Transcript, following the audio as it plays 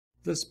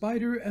The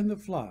Spider and the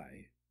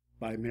Fly,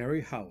 by Mary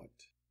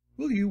Howitt.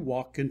 "Will you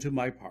walk into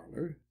my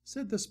parlor?"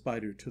 said the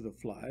Spider to the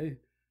Fly.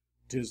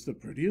 "'Tis the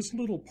prettiest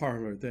little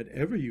parlor that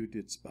ever you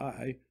did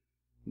spy.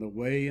 The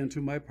way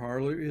into my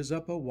parlor is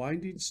up a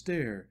winding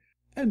stair,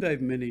 and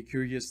I've many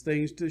curious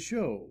things to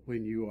show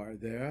when you are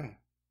there."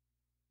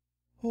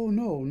 "Oh,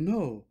 no,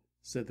 no,"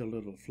 said the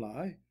little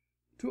Fly,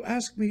 "to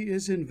ask me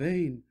is in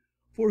vain,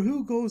 for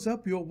who goes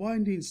up your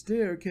winding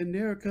stair can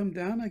ne'er come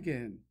down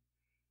again."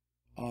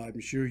 "I'm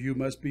sure you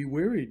must be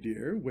weary,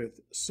 dear,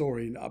 with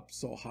soaring up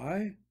so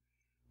high.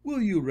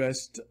 Will you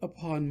rest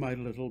upon my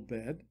little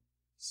bed?"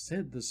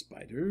 said the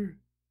Spider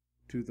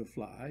to the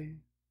Fly.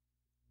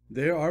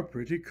 "There are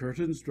pretty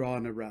curtains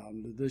drawn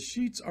around, the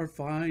sheets are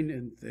fine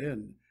and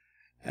thin,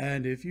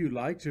 and if you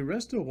like to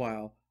rest a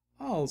while,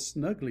 I'll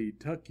snugly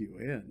tuck you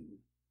in."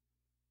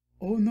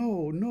 "Oh,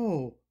 no,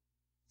 no,"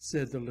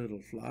 said the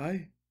little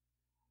Fly,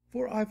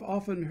 "for I've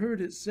often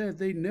heard it said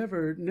they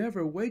never,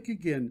 never wake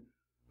again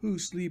who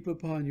sleep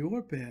upon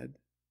your bed."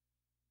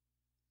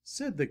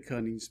 Said the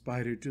cunning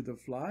Spider to the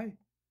Fly,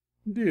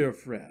 "Dear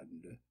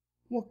friend,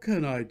 what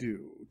can I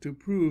do to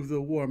prove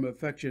the warm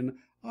affection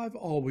I've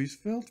always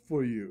felt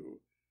for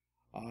you?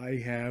 I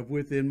have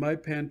within my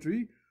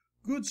pantry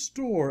good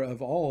store of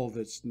all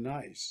that's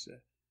nice.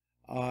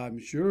 I'm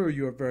sure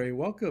you're very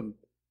welcome.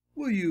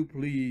 Will you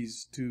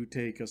please to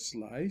take a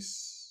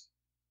slice?"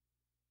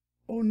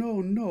 "Oh,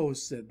 no, no,"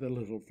 said the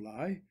little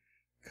Fly,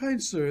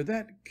 "kind sir,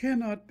 that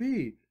cannot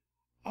be.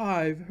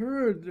 I've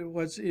heard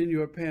what's in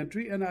your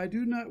pantry, and I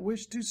do not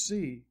wish to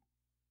see."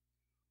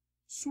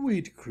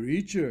 "Sweet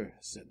creature,"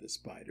 said the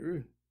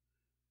Spider,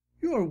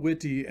 "you're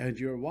witty and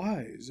you're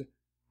wise.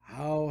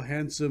 How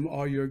handsome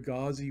are your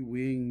gauzy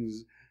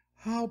wings!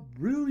 How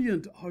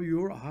brilliant are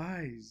your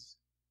eyes!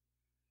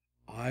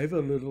 I've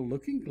a little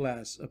looking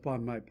glass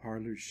upon my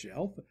parlor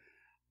shelf.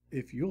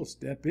 If you'll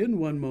step in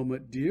one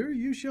moment, dear,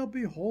 you shall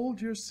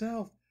behold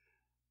yourself."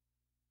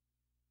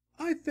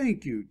 "I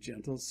thank you,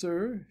 gentle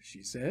sir,"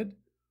 she said,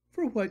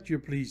 "for what you're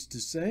pleased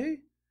to say,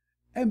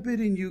 and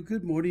bidding you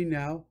good morning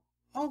now,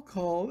 I'll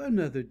call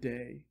another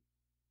day."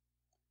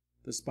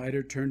 The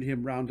Spider turned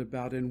him round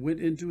about and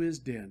went into his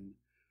den,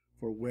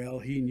 for well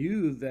he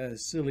knew the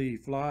silly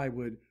Fly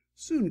would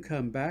soon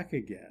come back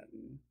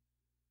again.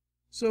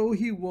 So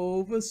he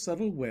wove a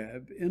subtle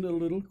web in a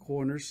little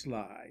corner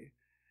sly,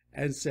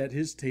 and set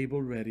his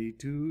table ready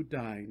to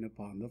dine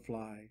upon the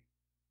Fly.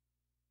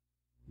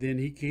 Then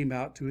he came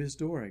out to his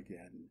door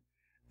again,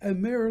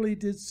 and merrily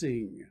did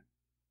sing,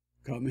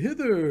 "Come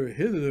hither,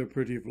 hither,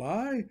 pretty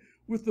Fly,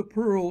 with the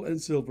pearl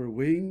and silver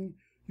wing.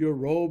 Your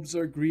robes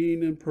are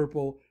green and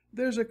purple,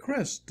 there's a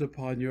crest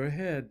upon your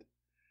head.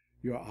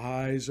 Your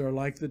eyes are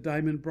like the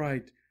diamond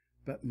bright,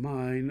 but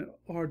mine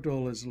are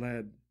dull as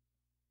lead."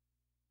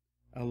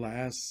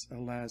 Alas,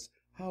 alas,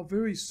 how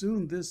very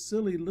soon this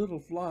silly little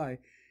Fly,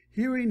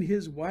 hearing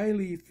his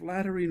wily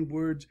flattering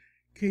words,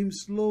 came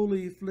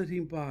slowly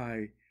flitting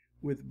by.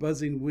 With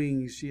buzzing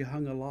wings she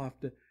hung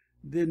aloft,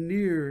 then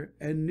near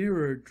and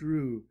nearer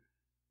drew,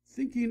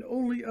 thinking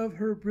only of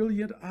her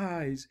brilliant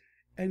eyes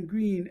and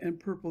green and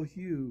purple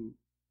hue,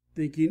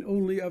 thinking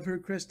only of her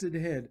crested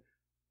head,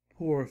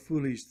 poor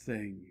foolish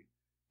thing.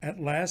 At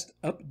last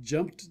up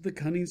jumped the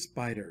cunning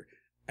Spider,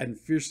 and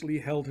fiercely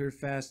held her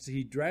fast.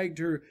 He dragged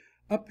her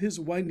up his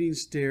winding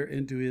stair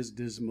into his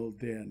dismal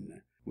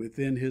den,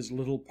 within his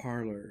little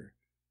parlor,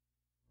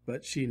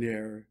 but she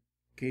ne'er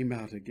came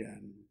out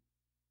again.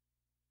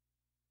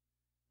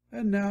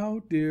 And now,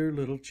 dear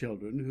little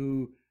children,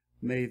 who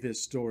may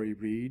this story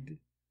read,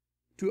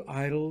 to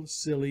idle,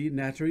 silly,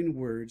 nattering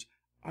words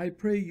I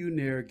pray you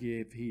ne'er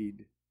give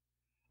heed.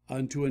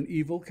 Unto an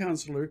evil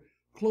counselor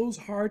close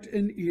heart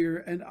and ear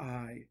and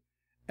eye,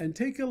 and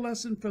take a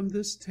lesson from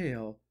this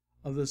tale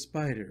of the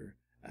Spider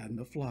and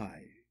the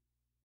Fly.